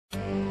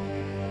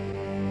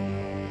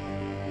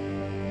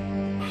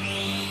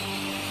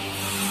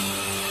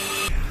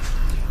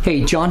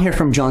Hey, John here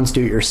from John's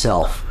Do It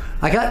Yourself.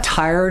 I got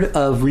tired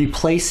of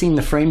replacing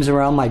the frames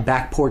around my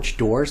back porch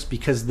doors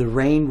because the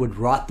rain would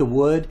rot the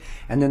wood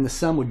and then the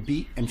sun would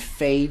beat and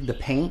fade the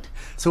paint.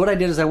 So what I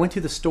did is I went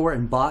to the store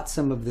and bought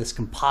some of this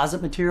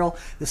composite material.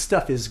 This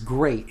stuff is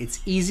great. It's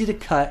easy to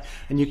cut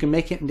and you can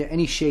make it into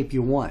any shape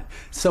you want.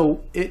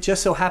 So it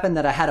just so happened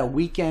that I had a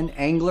weekend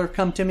angler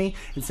come to me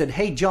and said,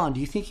 "Hey John, do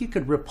you think you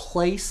could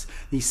replace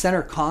the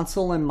center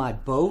console in my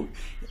boat?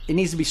 It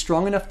needs to be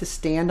strong enough to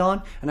stand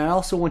on, and I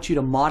also want you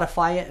to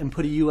modify it and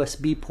put a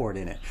USB port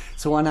in it."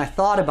 So when I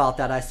thought about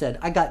that, I said,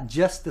 I got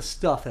just the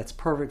stuff that's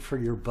perfect for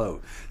your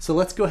boat. So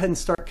let's go ahead and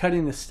start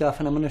cutting this stuff,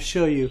 and I'm going to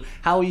show you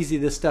how easy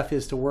this stuff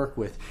is to work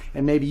with,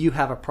 and maybe you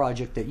have a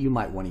project that you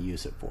might want to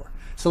use it for.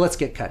 So let's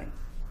get cutting.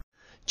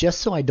 Just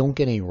so I don't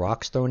get any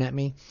rocks thrown at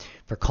me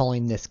for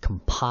calling this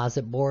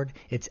composite board,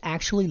 it's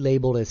actually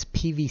labeled as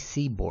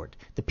PVC board.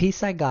 The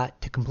piece I got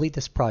to complete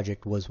this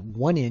project was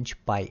 1 inch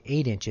by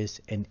 8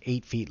 inches and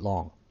 8 feet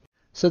long.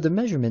 So the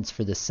measurements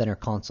for this center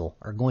console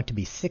are going to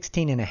be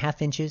 16.5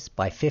 inches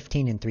by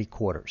 15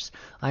 3/4.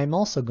 I am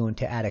also going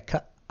to add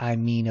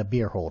a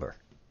beer holder.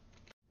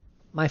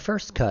 My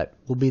first cut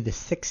will be the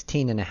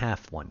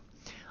 16.5 one.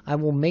 I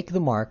will make the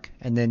mark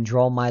and then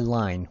draw my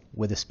line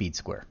with a speed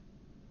square.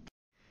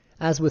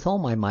 As with all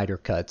my miter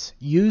cuts,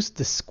 use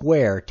the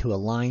square to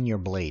align your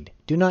blade.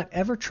 Do not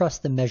ever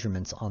trust the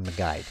measurements on the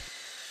guide.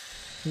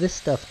 This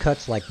stuff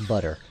cuts like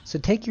butter, so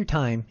take your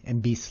time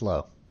and be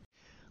slow.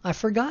 I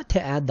forgot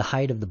to add the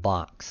height of the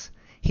box.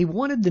 He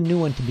wanted the new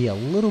one to be a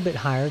little bit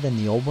higher than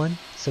the old one,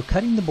 so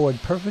cutting the board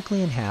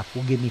perfectly in half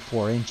will give me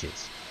 4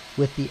 inches.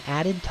 With the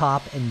added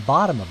top and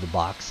bottom of the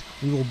box,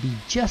 we will be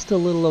just a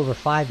little over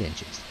 5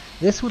 inches.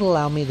 This would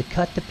allow me to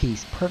cut the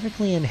piece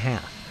perfectly in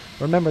half.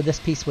 Remember, this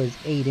piece was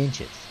 8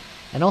 inches.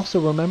 And also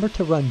remember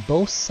to run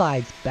both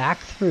sides back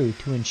through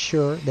to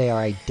ensure they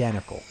are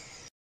identical.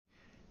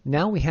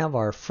 Now we have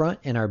our front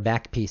and our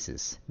back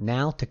pieces.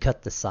 Now to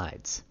cut the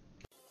sides.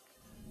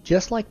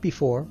 Just like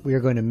before, we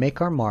are going to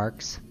make our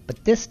marks,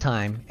 but this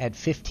time at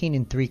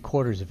 15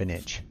 3/4 of an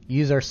inch.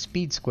 Use our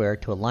speed square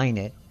to align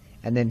it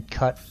and then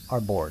cut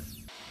our board.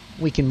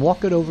 We can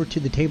walk it over to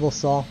the table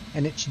saw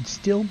and it should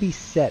still be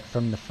set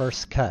from the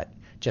first cut.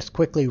 Just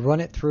quickly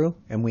run it through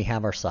and we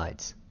have our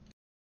sides.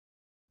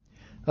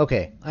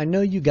 Okay, I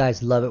know you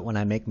guys love it when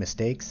I make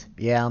mistakes.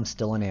 Yeah, I'm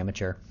still an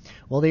amateur.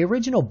 Well, the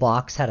original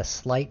box had a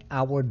slight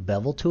outward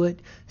bevel to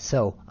it,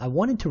 so I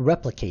wanted to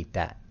replicate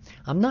that.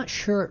 I'm not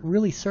sure it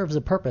really serves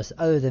a purpose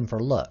other than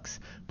for looks,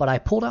 but I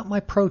pulled out my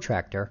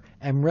protractor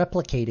and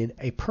replicated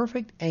a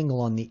perfect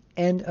angle on the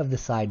end of the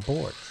side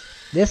boards.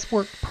 This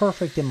worked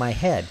perfect in my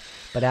head,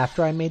 but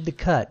after I made the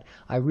cut,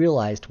 I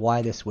realized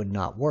why this would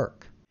not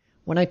work.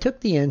 When I took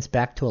the ends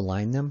back to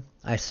align them,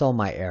 I saw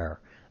my error.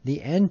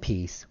 The end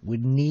piece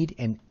would need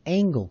an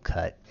angle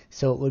cut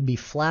so it would be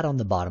flat on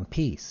the bottom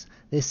piece.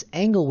 This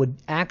angle would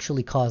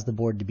actually cause the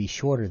board to be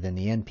shorter than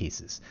the end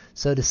pieces.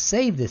 So to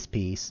save this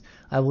piece,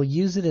 I will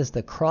use it as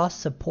the cross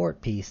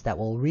support piece that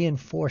will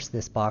reinforce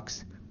this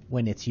box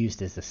when it's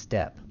used as a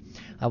step.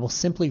 I will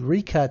simply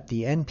recut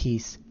the end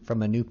piece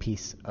from a new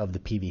piece of the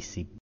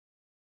PVC.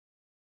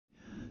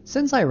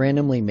 Since I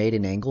randomly made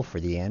an angle for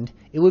the end,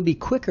 it would be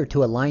quicker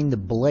to align the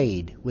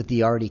blade with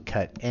the already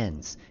cut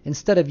ends,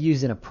 instead of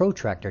using a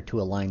protractor to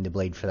align the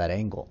blade for that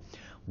angle.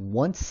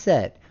 Once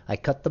set, I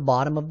cut the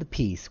bottom of the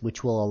piece,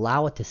 which will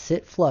allow it to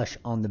sit flush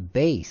on the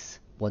base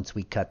once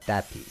we cut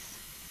that piece.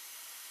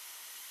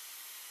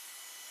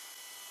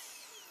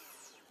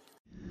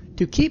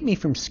 To keep me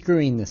from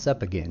screwing this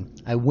up again,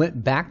 I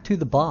went back to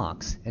the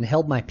box and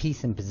held my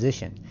piece in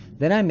position.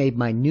 Then I made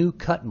my new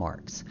cut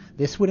marks.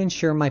 This would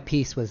ensure my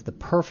piece was the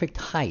perfect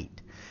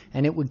height,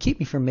 and it would keep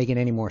me from making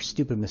any more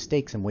stupid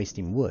mistakes and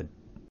wasting wood.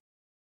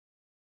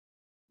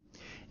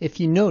 If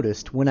you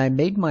noticed, when I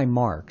made my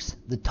marks,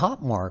 the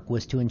top mark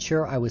was to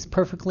ensure I was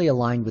perfectly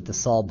aligned with the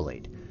saw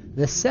blade.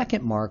 The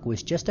second mark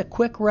was just a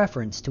quick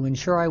reference to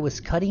ensure I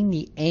was cutting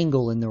the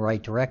angle in the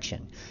right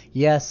direction.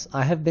 Yes,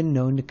 I have been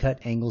known to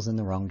cut angles in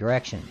the wrong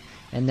direction,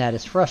 and that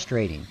is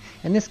frustrating,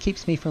 and this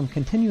keeps me from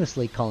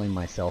continuously calling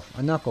myself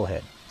a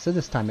knucklehead, so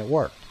this time it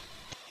worked.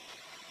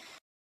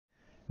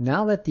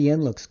 Now that the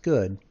end looks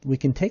good, we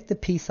can take the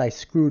piece I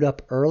screwed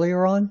up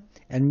earlier on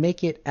and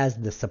make it as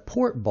the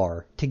support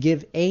bar to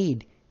give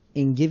aid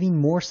in giving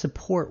more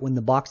support when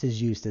the box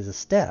is used as a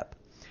step.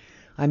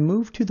 I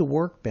moved to the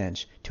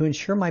workbench to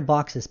ensure my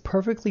box is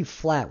perfectly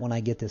flat when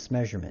I get this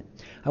measurement.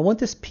 I want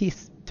this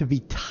piece to be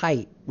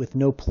tight with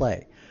no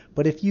play,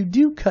 but if you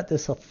do cut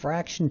this a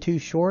fraction too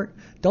short,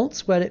 don't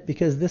sweat it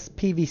because this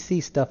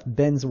PVC stuff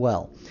bends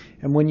well,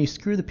 and when you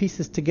screw the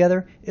pieces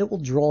together, it will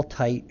draw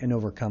tight and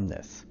overcome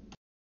this.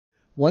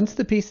 Once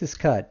the piece is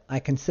cut, I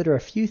consider a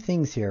few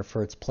things here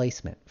for its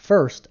placement.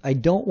 First, I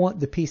don't want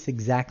the piece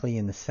exactly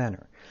in the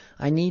center.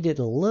 I need it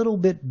a little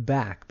bit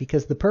back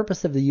because the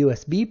purpose of the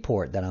USB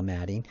port that I'm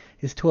adding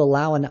is to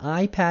allow an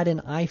iPad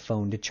and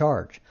iPhone to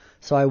charge.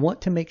 So I want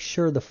to make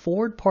sure the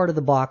forward part of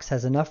the box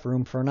has enough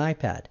room for an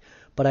iPad,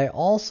 but I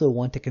also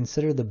want to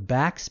consider the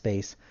back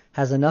space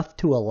has enough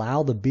to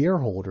allow the beer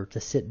holder to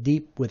sit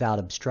deep without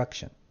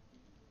obstruction.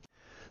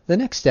 The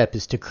next step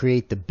is to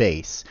create the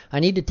base. I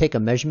need to take a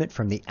measurement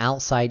from the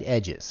outside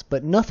edges,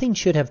 but nothing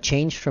should have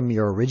changed from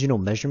your original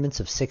measurements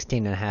of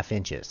 16.5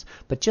 inches.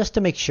 But just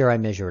to make sure I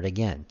measure it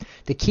again.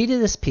 The key to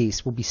this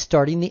piece will be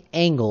starting the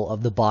angle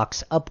of the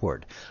box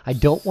upward. I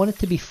don't want it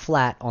to be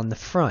flat on the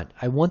front.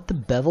 I want the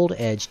beveled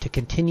edge to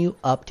continue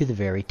up to the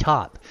very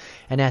top.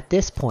 And at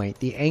this point,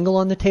 the angle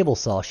on the table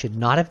saw should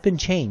not have been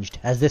changed,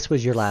 as this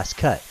was your last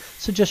cut.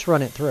 So just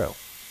run it through.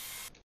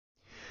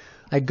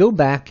 I go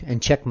back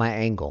and check my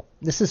angle.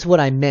 This is what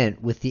I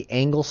meant with the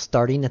angle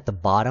starting at the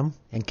bottom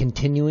and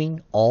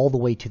continuing all the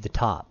way to the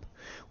top.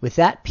 With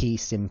that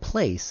piece in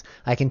place,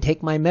 I can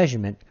take my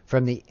measurement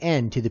from the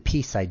end to the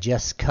piece I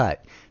just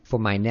cut for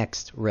my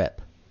next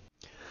rip.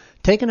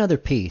 Take another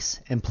piece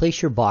and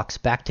place your box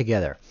back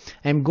together.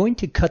 I'm going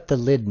to cut the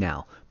lid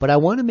now, but I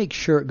want to make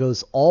sure it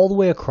goes all the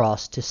way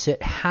across to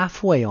sit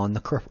halfway on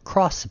the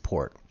cross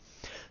support.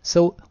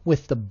 So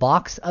with the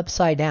box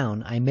upside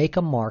down, I make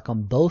a mark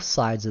on both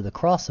sides of the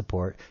cross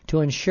support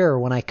to ensure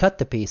when I cut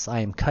the piece,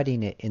 I am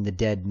cutting it in the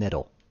dead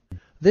middle.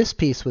 This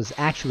piece was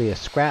actually a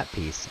scrap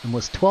piece and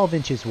was 12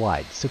 inches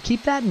wide, so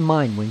keep that in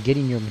mind when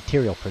getting your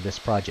material for this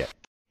project.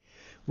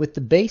 With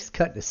the base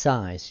cut to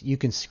size, you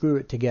can screw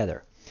it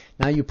together.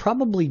 Now you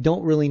probably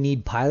don't really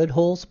need pilot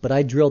holes, but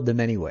I drilled them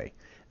anyway.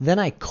 Then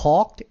I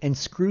caulked and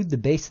screwed the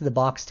base of the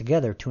box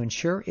together to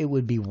ensure it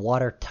would be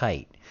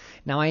watertight.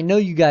 Now I know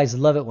you guys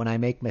love it when I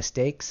make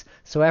mistakes,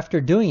 so after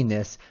doing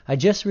this, I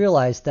just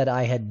realized that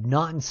I had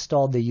not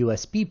installed the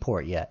USB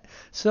port yet.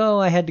 So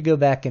I had to go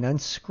back and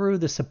unscrew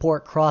the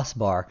support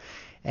crossbar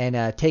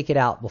and take it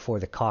out before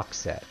the caulk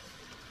set.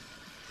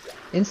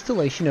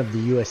 Installation of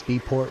the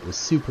USB port was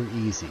super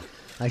easy.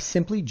 I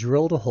simply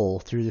drilled a hole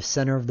through the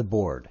center of the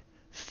board,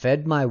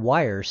 fed my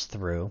wires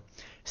through,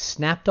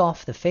 snapped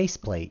off the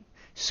faceplate,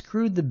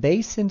 screwed the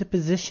base into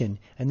position,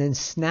 and then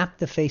snapped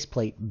the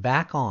faceplate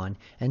back on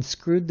and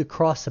screwed the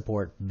cross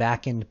support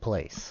back into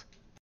place.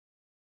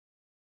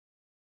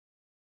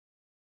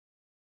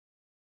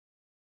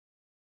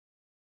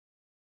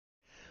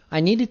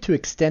 I needed to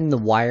extend the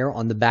wire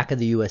on the back of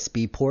the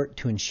USB port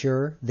to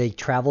ensure they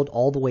traveled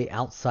all the way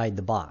outside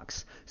the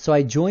box. So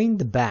I joined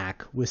the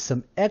back with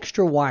some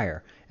extra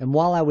wire, and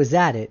while I was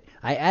at it,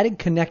 I added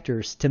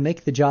connectors to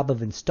make the job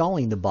of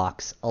installing the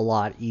box a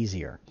lot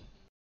easier.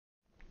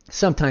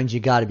 Sometimes you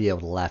gotta be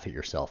able to laugh at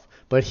yourself.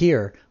 But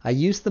here, I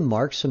used the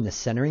marks from the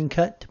centering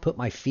cut to put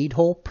my feed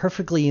hole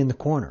perfectly in the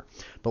corner.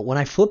 But when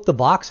I flipped the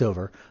box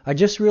over, I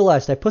just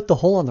realized I put the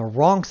hole on the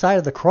wrong side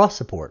of the cross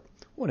support.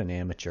 What an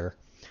amateur.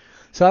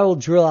 So I will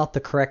drill out the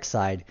correct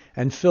side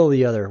and fill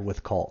the other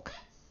with caulk.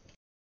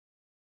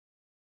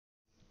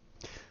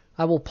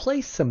 I will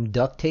place some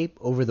duct tape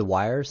over the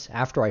wires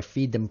after I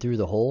feed them through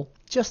the hole,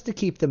 just to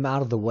keep them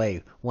out of the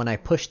way when I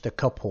push the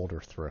cup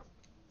holder through.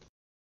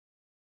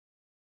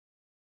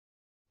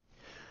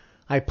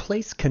 I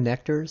place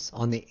connectors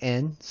on the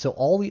end, so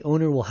all the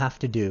owner will have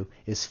to do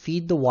is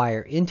feed the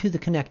wire into the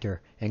connector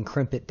and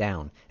crimp it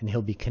down, and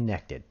he'll be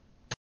connected.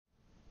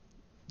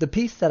 The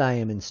piece that I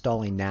am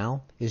installing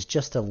now is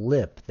just a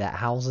lip that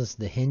houses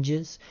the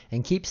hinges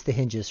and keeps the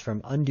hinges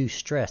from undue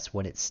stress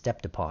when it's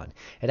stepped upon.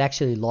 It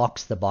actually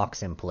locks the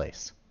box in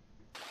place.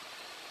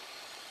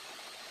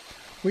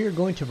 We are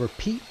going to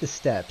repeat the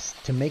steps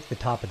to make the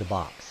top of the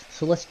box,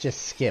 so let's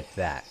just skip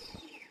that.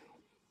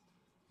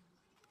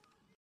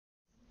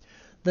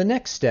 The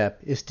next step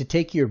is to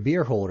take your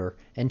beer holder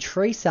and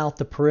trace out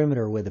the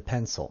perimeter with a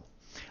pencil.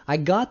 I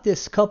got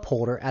this cup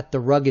holder at the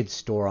Rugged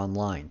store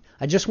online.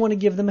 I just want to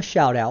give them a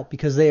shout out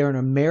because they are an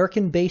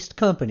American-based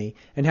company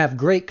and have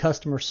great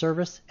customer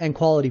service and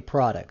quality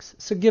products,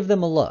 so give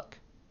them a look.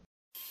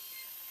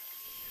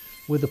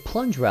 With a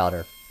plunge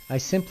router, I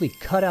simply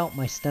cut out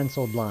my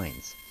stenciled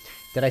lines.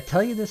 Did I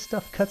tell you this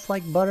stuff cuts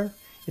like butter?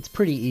 It's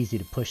pretty easy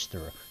to push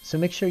through, so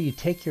make sure you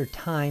take your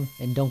time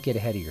and don't get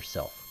ahead of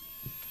yourself.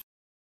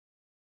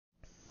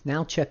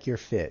 Now check your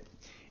fit.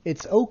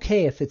 It's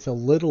okay if it's a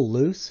little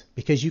loose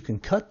because you can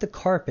cut the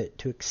carpet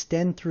to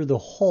extend through the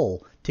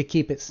hole to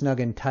keep it snug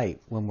and tight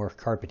when we're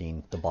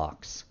carpeting the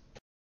box.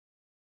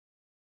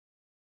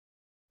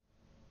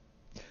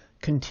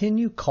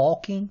 Continue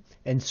caulking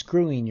and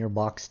screwing your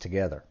box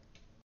together.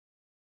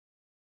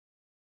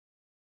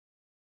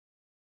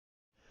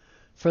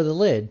 For the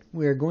lid,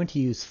 we are going to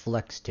use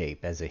flex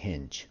tape as a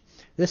hinge.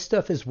 This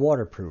stuff is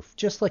waterproof,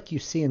 just like you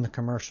see in the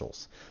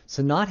commercials.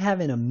 So not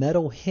having a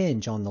metal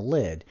hinge on the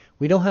lid,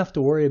 we don't have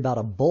to worry about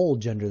a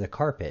bulge under the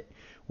carpet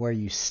where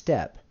you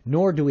step,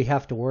 nor do we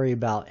have to worry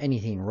about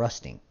anything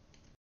rusting.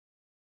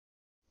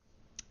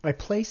 I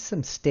placed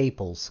some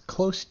staples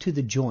close to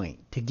the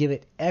joint to give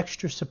it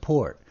extra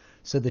support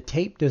so the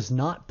tape does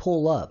not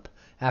pull up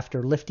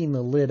after lifting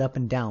the lid up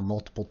and down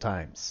multiple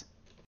times.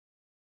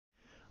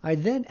 I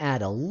then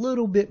add a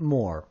little bit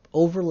more,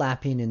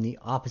 overlapping in the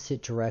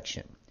opposite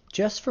direction.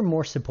 Just for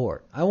more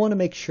support. I want to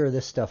make sure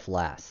this stuff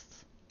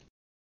lasts.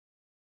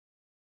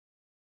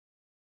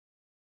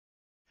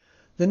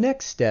 The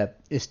next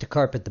step is to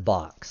carpet the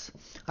box.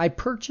 I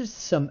purchased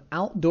some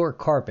outdoor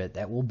carpet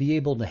that will be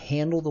able to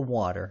handle the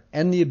water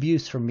and the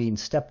abuse from being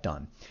stepped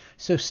on.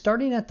 So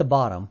starting at the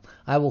bottom,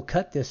 I will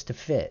cut this to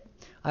fit.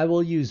 I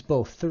will use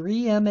both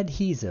 3M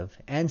adhesive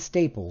and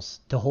staples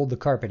to hold the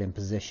carpet in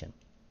position.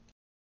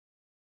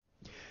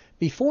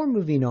 Before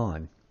moving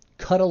on,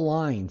 cut a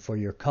line for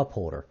your cup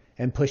holder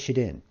and push it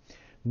in.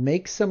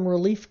 Make some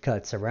relief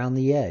cuts around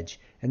the edge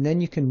and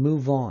then you can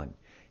move on.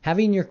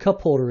 Having your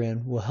cup holder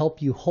in will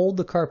help you hold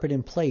the carpet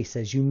in place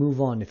as you move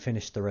on to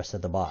finish the rest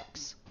of the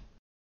box.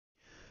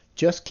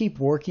 Just keep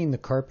working the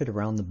carpet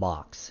around the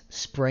box,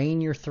 spraying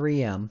your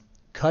 3M,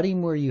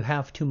 cutting where you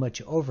have too much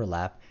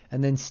overlap,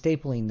 and then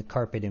stapling the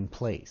carpet in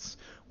place.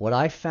 What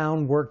I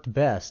found worked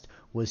best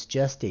was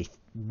just a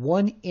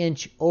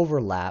 1-inch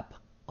overlap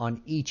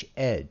on each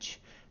edge.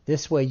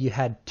 This way you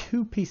had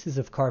 2 pieces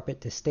of carpet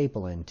to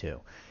staple into,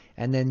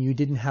 and then you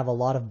didn't have a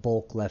lot of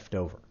bulk left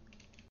over.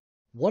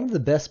 One of the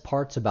best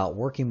parts about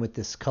working with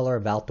this color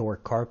of outdoor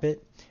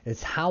carpet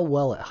is how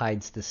well it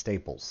hides the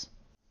staples.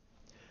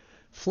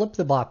 Flip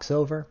the box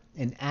over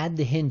and add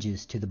the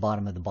hinges to the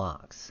bottom of the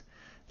box.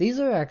 These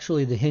are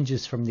actually the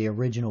hinges from the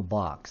original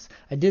box.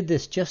 I did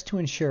this just to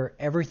ensure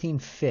everything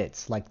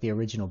fits like the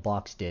original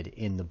box did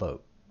in the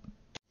boat.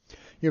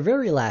 Your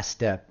very last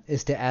step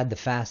is to add the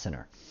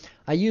fastener.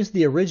 I used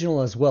the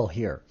original as well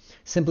here.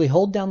 Simply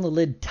hold down the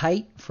lid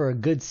tight for a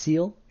good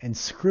seal and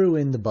screw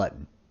in the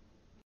button.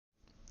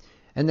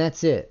 And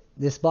that's it.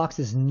 This box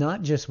is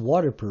not just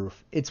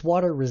waterproof, it's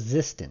water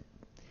resistant.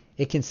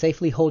 It can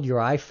safely hold your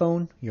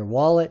iPhone, your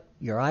wallet,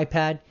 your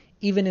iPad,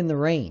 even in the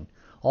rain,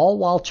 all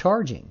while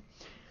charging.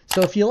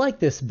 So if you like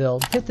this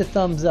build, hit the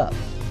thumbs up.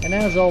 And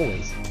as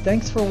always,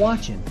 thanks for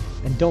watching,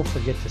 and don't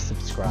forget to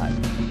subscribe.